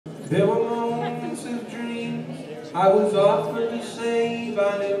There were moments of dreams I was offered to save.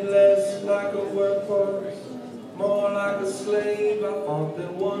 I lived less like a workhorse, more like a slave. I thought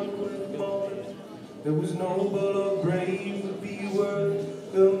that one quick moment that was noble or brave would be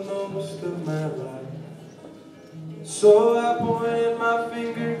worth the most of my life. So I pointed my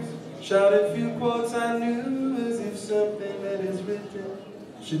fingers, shouted few quotes I knew, as if something that is written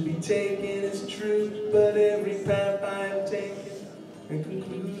should be taken as true. But every path I have taken and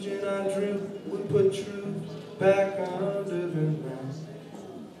conclusion I drew would put truth back under the knife.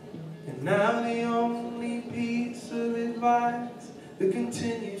 And now the only piece of advice that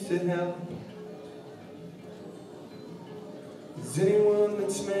continues to help is anyone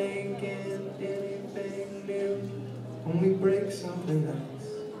that's making anything new only break something else.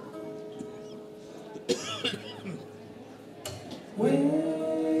 When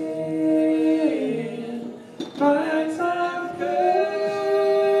my time comes,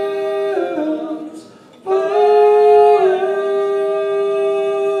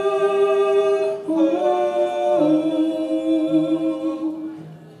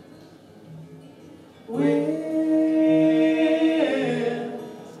 when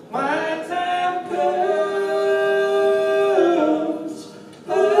my time comes,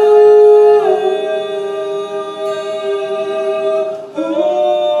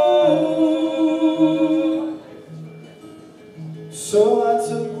 so I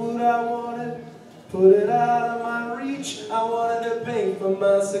took what I wanted, put it out of my reach. I wanted to pay for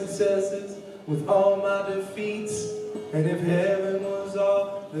my successes with all my defeats. And if heaven was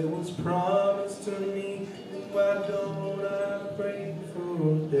all that was promised to me, then why don't I pray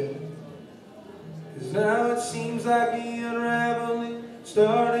for death? 'Cause now it seems like the unraveling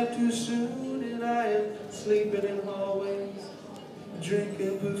started too soon, and I am sleeping in hallways,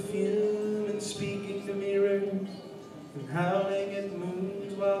 drinking perfume and speaking to mirrors, and howling at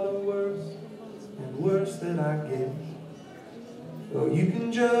moons while the worse and worse that I get. Oh, you can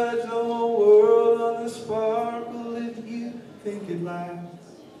judge the whole world on the sparkle if you think it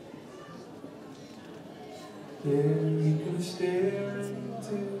lasts. Yeah, you can stare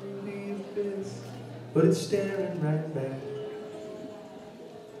into the abyss, but it's staring right back.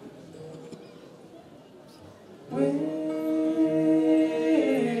 When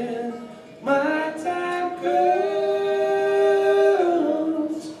my time comes,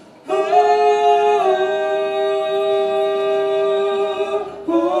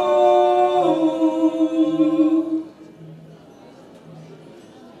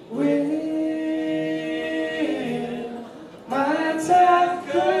 when my time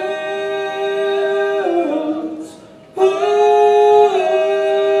comes,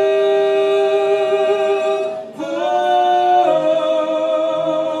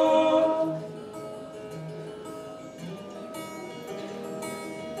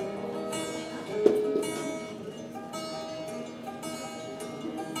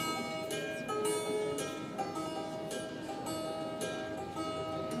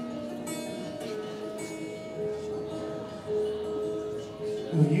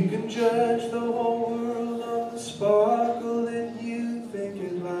 well, you can judge the whole world on the sparkle that you think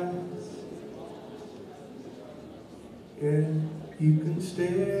it lasts. Yeah, you can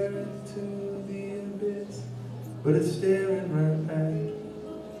stare into the abyss, but it's staring right back.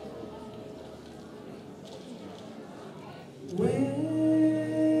 When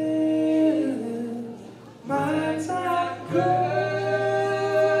my time comes,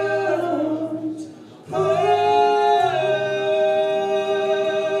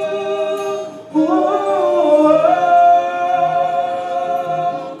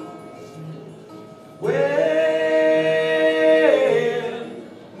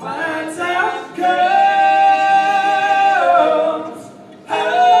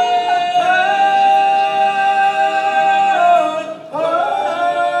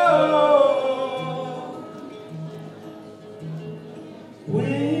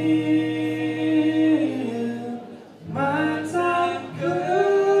 when